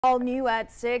All new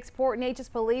at 6, Port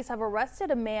Neches police have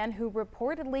arrested a man who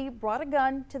reportedly brought a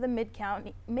gun to the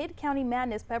Mid-County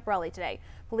Madness pep rally today.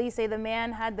 Police say the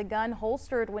man had the gun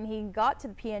holstered when he got to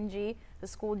the PNG, the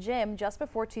school gym, just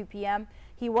before 2 p.m.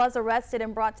 He was arrested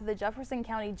and brought to the Jefferson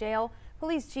County Jail.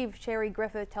 Police Chief Sherry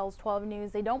Griffith tells 12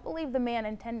 News they don't believe the man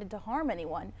intended to harm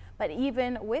anyone, but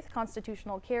even with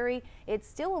constitutional carry, it's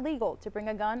still illegal to bring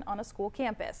a gun on a school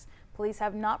campus. Police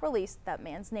have not released that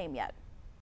man's name yet.